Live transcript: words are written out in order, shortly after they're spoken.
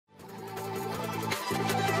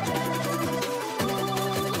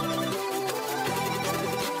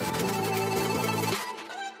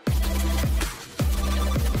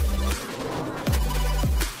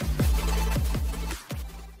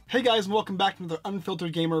Hey guys, and welcome back to another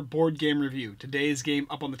Unfiltered Gamer board game review. Today's game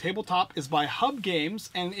up on the tabletop is by Hub Games,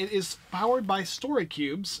 and it is powered by Story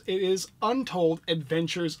Cubes. It is Untold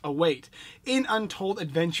Adventures Await. In Untold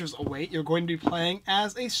Adventures Await, you're going to be playing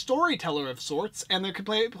as a storyteller of sorts, and there can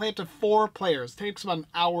play up to 4 players. It takes about an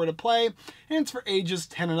hour to play, and it's for ages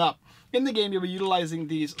 10 and up. In the game, you'll be utilizing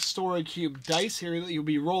these Story Cube dice here that you'll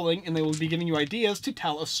be rolling, and they will be giving you ideas to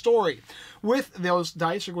tell a story. With those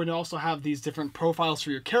dice, you're going to also have these different profiles for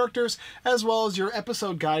your characters, as well as your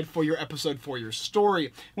episode guide for your episode for your story,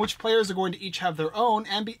 in which players are going to each have their own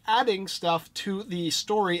and be adding stuff to the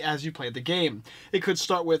story as you play the game. It could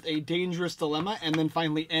start with a dangerous dilemma and then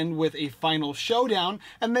finally end with a final showdown,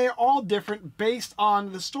 and they are all different based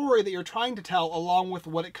on the story that you're trying to tell, along with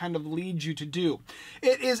what it kind of leads you to do.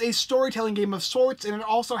 It is a storytelling game of sorts, and it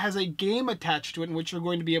also has a game attached to it in which you're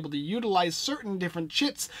going to be able to utilize certain different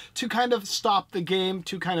chits to kind of stop the game,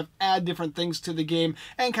 to kind of add different things to the game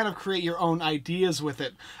and kind of create your own ideas with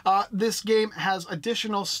it. This game has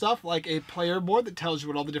additional stuff like a player board that tells you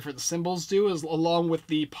what all the different symbols do, along with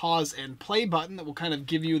the pause and play button that will kind of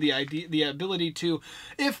give you the ability to,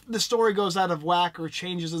 if the story goes out of whack or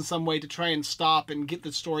changes in some way, to try and stop and get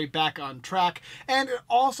the story back on track. And it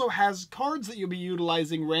also has cards that you'll be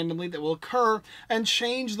utilizing randomly that will occur and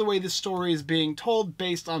change the way the story is being told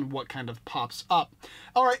based on what kind of pops up.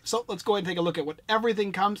 Alright, so let's go ahead and take a look at what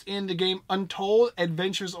everything comes in the game Untold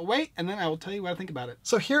Adventures Await, and then I will tell you what I think about it.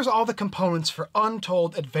 So here's all the components for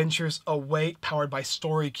Untold Adventures Await, powered by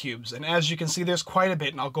Story Cubes, and as you can see, there's quite a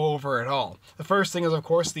bit, and I'll go over it all. The first thing is, of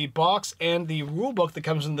course, the box and the rulebook that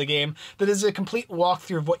comes in the game that is a complete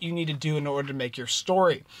walkthrough of what you need to do in order to make your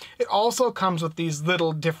story. It also comes with these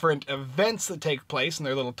little different events that take place, and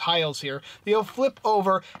they're little tiles here. They'll flip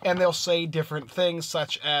over, and they'll say different things,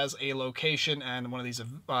 such as a location and one of these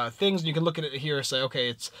things, and you can look at it here and say, okay,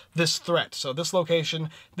 it's this threat. So this location,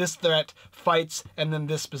 this threat, fights, and then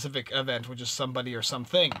this specific event, which is somebody or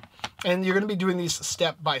something. And you're going to be doing these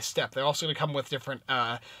step by step. They're also going to come with different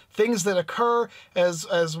things that occur, as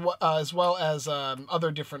well as other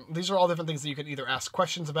different, these are all different things that you can either ask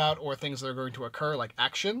questions about or things that are going to occur, like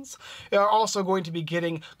actions. You're also going to be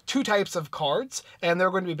getting 2 types of cards, and they're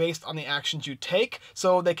going to be based on the actions you take,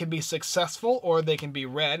 so they can be successful or they can be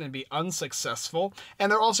red and be unsuccessful.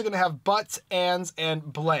 And they're also going to have buts, ands,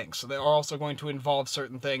 and blanks, so they are also going to involve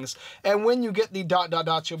certain things. And when you get the ...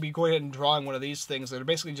 you'll be going ahead and drawing one of these things that are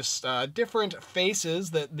basically just different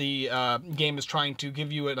faces that the game is trying to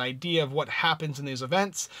give you an idea of what happens in these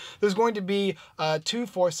events. There's going to be 2,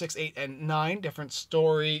 4, 6, 8, and 9 different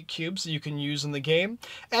story cubes that you can use in the game.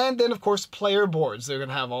 And then, of course, player boards. They're going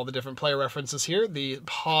to have all the different player references here. The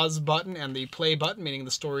pause button and the play button, meaning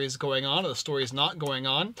the story is going on or the story is not going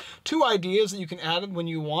on. 2 ideas that you can add when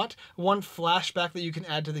you want. 1 flashback that you can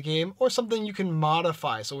add to the game, or something you can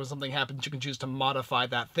modify. So when something happens, you can choose to modify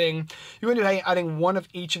that thing. You're going to be adding 1 of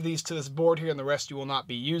each of these to this board here, and the rest you will not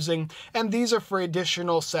be using. And these are for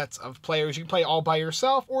additional sets of players. You can play all by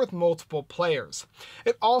yourself or with multiple players.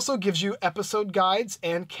 It also gives you episode guides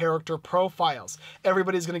and character profiles.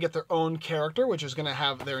 Everybody's going to get their own character, which is going to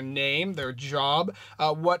have their name, their job,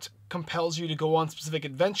 what compels you to go on specific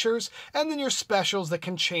adventures, and then your specials that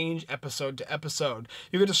can change episode to episode.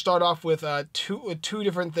 You're going to start off with two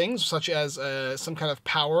different things, such as some kind of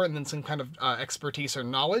power and then some kind of expertise or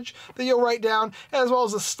knowledge that you'll write down, as well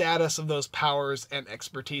as the status of those powers and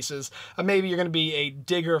expertises. Maybe you're going to be a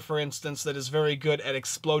digger, for instance, that is very good at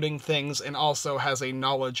exploding things and also has a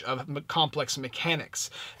knowledge of complex mechanics.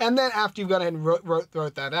 And then after you've gone ahead and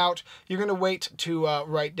wrote that out, you're going to wait to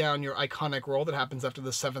write down your iconic roll that happens after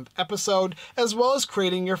the 7th episode, as well as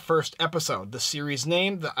creating your first episode, the series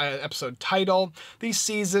name, the episode title, the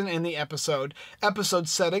season, and the episode. Episode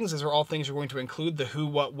settings, these are all things you're going to include, the who,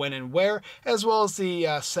 what, when, and where, as well as the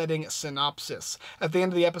setting synopsis. At the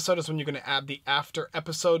end of the episode is when you're going to add the after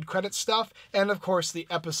episode credit stuff, and of course the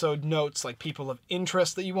episode notes, like people of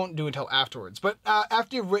interest, that you won't do until afterwards. But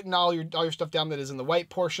after you've written all your stuff down that is in the white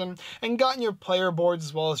portion, and gotten your player boards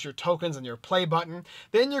as well as your tokens and your play button,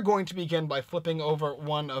 then you're going to begin by flipping over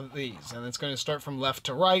 1 of these, and it's going to start from left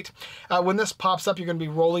to right. When this pops up, you're going to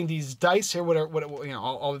be rolling these dice here,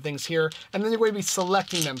 all the things here, and then you're going to be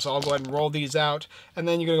selecting them. So I'll go ahead and roll these out, and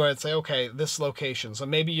then you're going to go ahead and say, okay, this location. So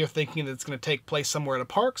maybe you're thinking that it's going to take place somewhere at a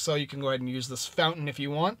park, so you can go ahead and use this fountain if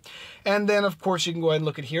you want. And then, of course, you can go ahead and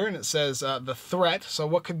look at here, and it says the threat. So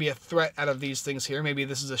what could be a threat out of these things here? Maybe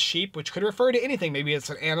this is a sheep, which could refer to anything. Maybe it's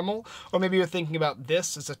an animal, or maybe you're thinking about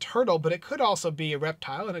this as a turtle, but it could also be a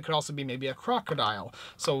reptile, and it could also be maybe a crocodile.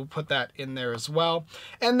 So we'll put that in there as well.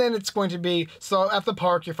 And then it's going to be, so at the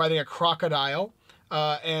park, you're fighting a crocodile.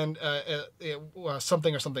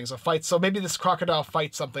 something or something. So fights. So maybe this crocodile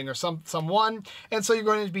fights something or someone, and so you're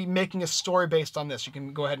going to be making a story based on this. You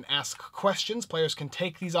can go ahead and ask questions. Players can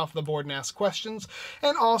take these off the board and ask questions,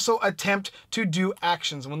 and also attempt to do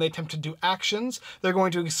actions. When they attempt to do actions, they're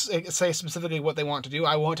going to say specifically what they want to do.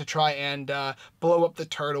 I want to try and blow up the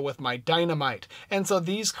turtle with my dynamite. And so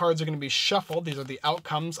these cards are going to be shuffled. These are the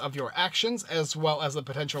outcomes of your actions, as well as the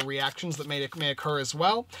potential reactions that may occur as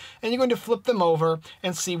well. And you're going to flip them over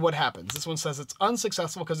and see what happens. This one says it's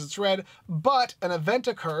unsuccessful because it's red, but an event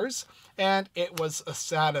occurs, and it was a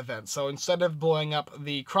sad event. So instead of blowing up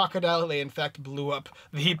the crocodile, they in fact blew up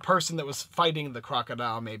the person that was fighting the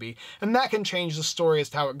crocodile, maybe. And that can change the story as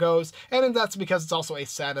to how it goes, and that's because it's also a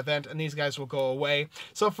sad event, and these guys will go away.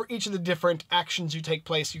 So for each of the different actions you take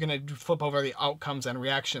place, you're going to flip over the outcomes and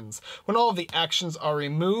reactions. When all of the actions are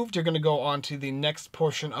removed, you're going to go on to the next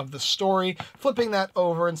portion of the story, flipping that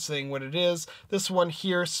over and seeing what it is. This one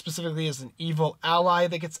here specifically is an evil ally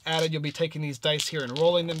that gets added. You'll be taking these dice here and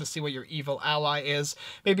rolling them to see what your evil ally is.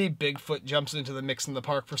 Maybe Bigfoot jumps into the mix in the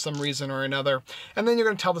park for some reason or another. And then you're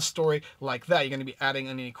going to tell the story like that. You're going to be adding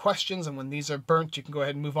any questions, and when these are burnt, you can go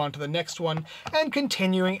ahead and move on to the next one, and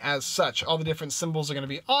continuing as such. All the different symbols are going to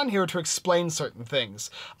be on here to explain certain things.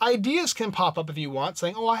 Ideas can pop up if you want,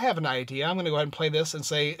 saying, oh, I have an idea. I'm going to go ahead and play this and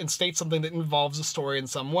state something that involves the story in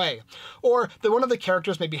some way. Or that one of the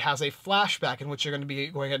characters maybe has a flashback in which you're going to be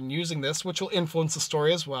going ahead and using this, which will influence the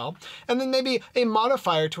story as well. And then maybe a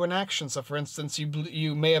modifier to an action. So for instance,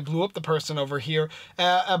 you may have blew up the person over here,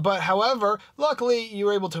 but however, luckily you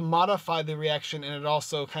were able to modify the reaction, and it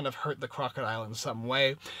also kind of hurt the crocodile in some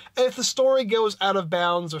way. If the story goes out of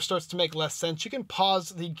bounds or starts to make less sense, you can pause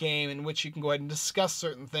the game, in which you can go ahead and discuss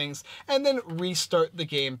certain things, and then restart the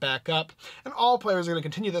game back up. And all players are going to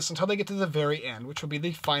continue this until they get to the very end, which will be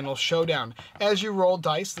the final showdown. As you roll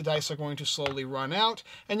dice, the dice are going to slowly run out,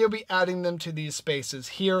 and you'll be adding them to these spaces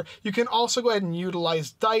here. You can also go ahead and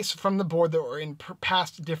utilize dice from the board that were in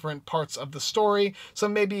past different parts of the story. So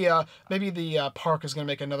maybe the park is going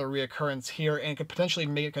to make another reoccurrence here, and could potentially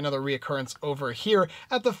make another reoccurrence over here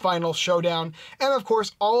at the final showdown. And of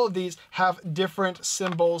course, all of these have different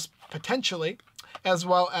symbols potentially, as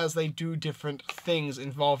well as they do different things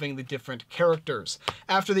involving the different characters.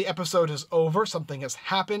 After the episode is over, something has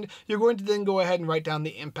happened, you're going to then go ahead and write down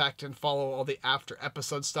the impact and follow all the after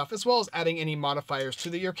episode stuff, as well as adding any modifiers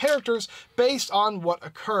to your characters based on what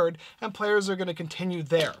occurred, and players are going to continue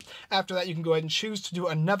there. After that, you can go ahead and choose to do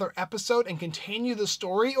another episode and continue the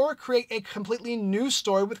story, or create a completely new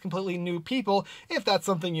story with completely new people, if that's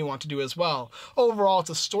something you want to do as well. Overall, it's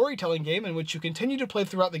a storytelling game in which you continue to play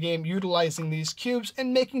throughout the game utilizing these cubes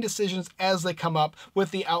and making decisions as they come up,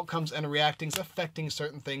 with the outcomes and reactings affecting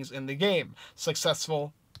certain things in the game.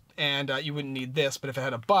 Successful, and you wouldn't need this, but if it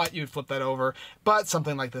had a but, you'd flip that over. But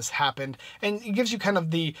something like this happened, and it gives you kind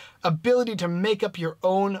of the ability to make up your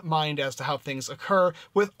own mind as to how things occur,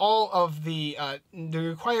 with all of the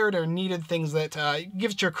required or needed things that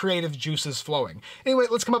gives your creative juices flowing. Anyway,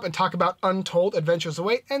 let's come up and talk about Untold Adventures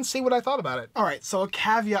Await and see what I thought about it. All right, so a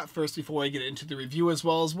caveat first before I get into the review, as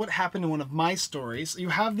well as what happened in one of my stories. You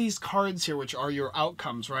have these cards here, which are your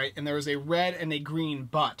outcomes, right? And there is a red and a green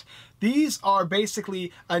but. These are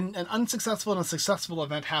basically an unsuccessful and a successful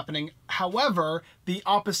event happening. However, the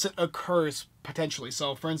opposite occurs potentially.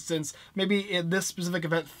 So for instance, maybe this specific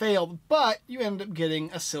event failed, but you ended up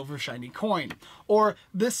getting a silver shiny coin. Or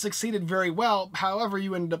this succeeded very well, however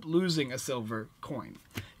you ended up losing a silver coin.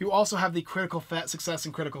 You also have the critical success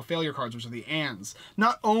and critical failure cards, which are the ands.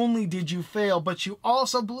 Not only did you fail, but you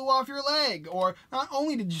also blew off your leg. Or not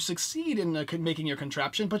only did you succeed in making your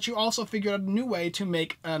contraption, but you also figured out a new way to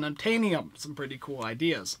make an unobtainium. Some pretty cool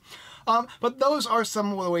ideas. But those are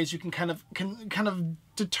some of the ways you can kind of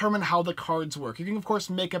determine how the cards work. You can, of course,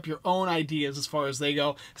 make up your own ideas as far as they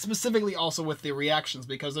go, specifically also with the reactions,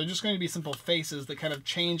 because they're just going to be simple faces that kind of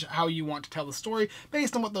change how you want to tell the story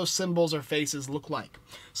based on what those symbols or faces look like.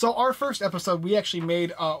 So our first episode, we actually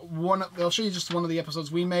made I'll show you just one of the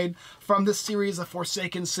episodes we made from this series, A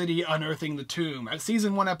Forsaken City, Unearthing the Tomb. At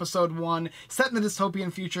Season 1, Episode 1, set in the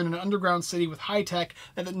dystopian future in an underground city with high tech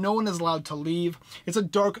that no one is allowed to leave. It's a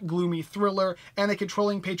dark, gloomy thriller, and a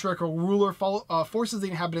controlling patriarchal ruler forces the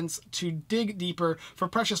inhabitants to dig deeper for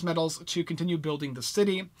precious metals to continue building the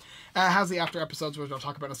city. It has the after episodes, which I'll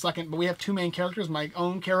talk about in a second, but we have two main characters, my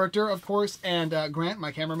own character, of course, and Grant,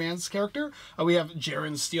 my cameraman's character. We have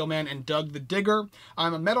Jaren Steelman and Doug the Digger.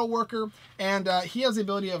 I'm a metal worker, and he has the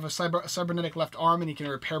ability of a cybernetic left arm, and he can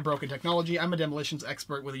repair broken technology. I'm a demolitions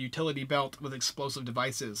expert with a utility belt with explosive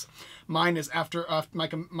devices. Mine is after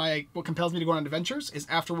what compels me to go on adventures is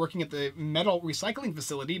after working at the metal recycling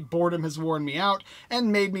facility, boredom has worn me out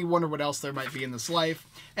and made me wonder what else there might be in this life.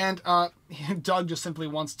 And Doug just simply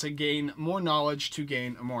wants to gain more knowledge to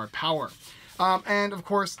gain more power. And of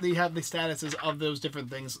course, they have the statuses of those different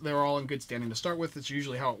things. They're all in good standing to start with. It's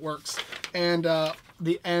usually how it works. And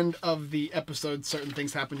the end of the episode, certain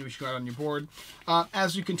things happen which you got on your board.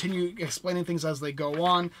 As you continue explaining things as they go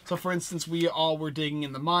on. So for instance, we all were digging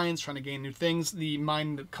in the mines, trying to gain new things. The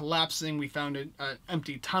mine collapsing, we found an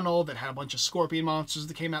empty tunnel that had a bunch of scorpion monsters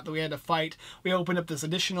that came out that we had to fight. We opened up this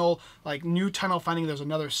additional, like, new tunnel, finding there's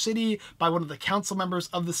another city by one of the council members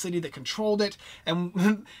of the city that controlled it.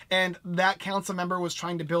 And that council member was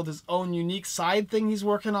trying to build his own unique side thing he's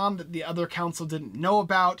working on that the other council didn't know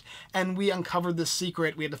about. And we uncovered this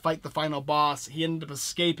secret. We had to fight the final boss. He ended up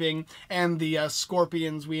escaping, and the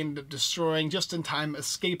scorpions we ended up destroying just in time,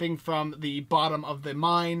 escaping from the bottom of the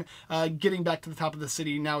mine, getting back to the top of the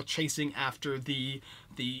city, now chasing after the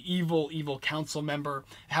evil council member.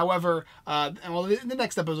 However, well, the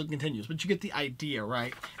next episode continues, but you get the idea,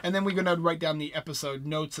 right? And then we're going to write down the episode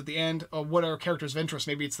notes at the end of what are characters of interest.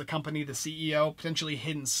 Maybe it's the company, the CEO, potentially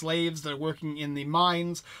hidden slaves that are working in the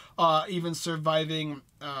mines, even surviving.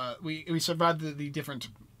 We survived the different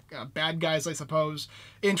bad guys, I suppose.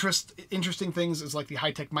 Interesting things is like the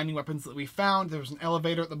high-tech mining weapons that we found. There was an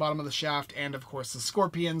elevator at the bottom of the shaft, and of course the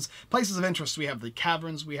scorpions. Places of interest, we have the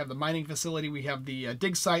caverns, we have the mining facility, we have the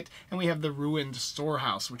dig site, and we have the ruined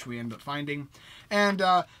storehouse, which we end up finding. And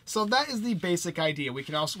so that is the basic idea. We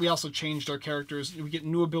also changed our characters. We get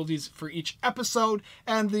new abilities for each episode,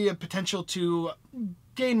 and the potential to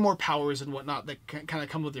gain more powers and whatnot that kind of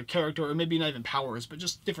come with your character, or maybe not even powers, but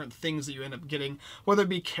just different things that you end up getting, whether it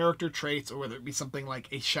be character traits or whether it be something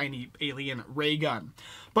like a shiny alien ray gun.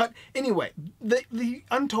 But anyway, the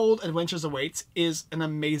Untold Adventures Awaits is an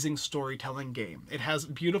amazing storytelling game. It has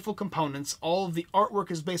beautiful components. All of the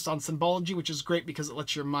artwork is based on symbology, which is great because it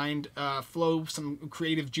lets your mind flow, some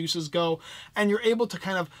creative juices go, and you're able to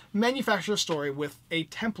kind of manufacture a story with a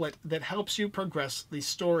template that helps you progress the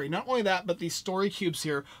story. Not only that, but the story cubes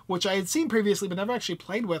here, which I had seen previously but never actually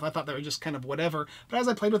played with. I thought they were just kind of whatever. But as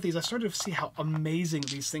I played with these, I started to see how amazing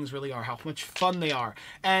these things really are, how much fun they are.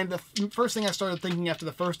 And the first thing I started thinking after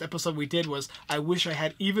the first episode we did was, I wish I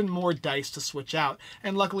had even more dice to switch out.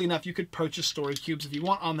 And luckily enough, you could purchase story cubes if you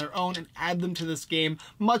want on their own and add them to this game,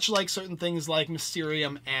 much like certain things like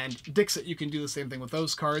Mysterium and Dixit. You can do the same thing with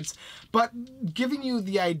those cards. But giving you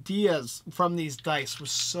the ideas from these dice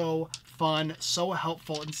was so fun, so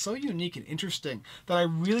helpful, and so unique and interesting that I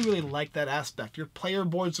really, really liked that aspect. Your player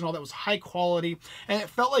boards and all that was high quality, and it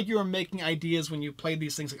felt like you were making ideas when you played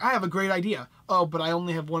these things. Like, I have a great idea. Oh, but I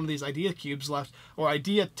only have one of these idea cubes left, or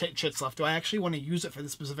idea chits left. Do I actually want to use it for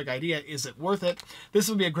this specific idea? Is it worth it? This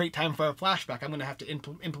would be a great time for a flashback. I'm going to have to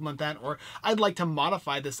implement that, or I'd like to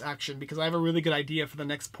modify this action because I have a really good idea for the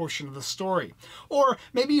next portion of the story. Or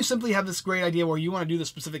maybe you simply have this great idea where you want to do this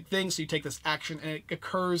specific thing, so you take this action and it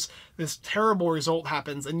occurs, this terrible result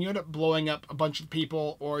happens, and you end up blowing up a bunch of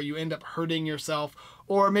people, or you end up hurting yourself,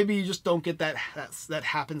 or maybe you just don't get that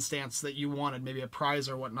happenstance that you wanted, maybe a prize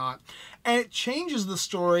or whatnot. And it changes the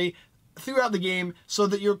story throughout the game so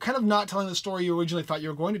that you're kind of not telling the story you originally thought you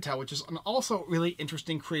were going to tell, which is an also really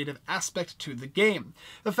interesting creative aspect to the game.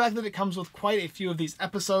 The fact that it comes with quite a few of these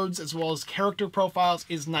episodes as well as character profiles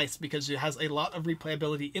is nice because it has a lot of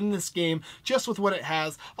replayability in this game just with what it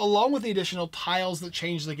has, along with the additional tiles that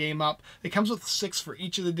change the game up. It comes with 6 for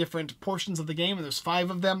each of the different portions of the game, and there's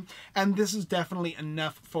 5 of them, and this is definitely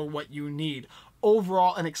enough for what you need.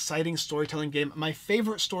 Overall, an exciting storytelling game. My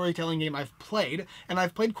favorite storytelling game I've played, and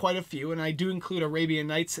I've played quite a few, and I do include Arabian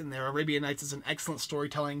Nights in there. Arabian Nights is an excellent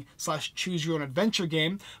storytelling / choose your own adventure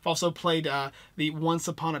game. I've also played the Once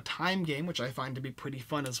Upon a Time game, which I find to be pretty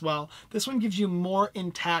fun as well. This one gives you more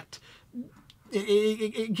intact.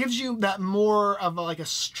 It gives you that more of like a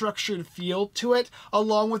structured feel to it,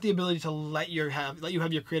 along with the ability to let you have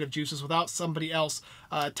your creative juices without somebody else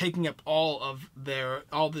taking up all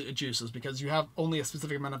the juices, because you have only a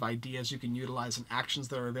specific amount of ideas you can utilize and actions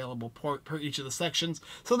that are available per each of the sections,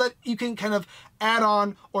 so that you can kind of add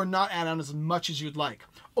on or not add on as much as you'd like.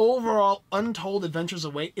 Overall, Untold Adventures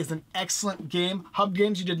Await is an excellent game. Hub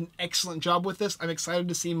Games, you did an excellent job with this. I'm excited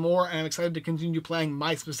to see more, and I'm excited to continue playing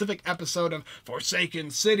my specific episode of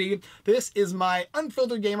Forsaken City. This is my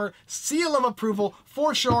Unfiltered Gamer seal of approval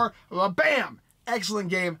for sure. Bam! Excellent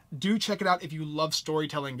game. Do check it out if you love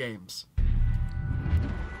storytelling games.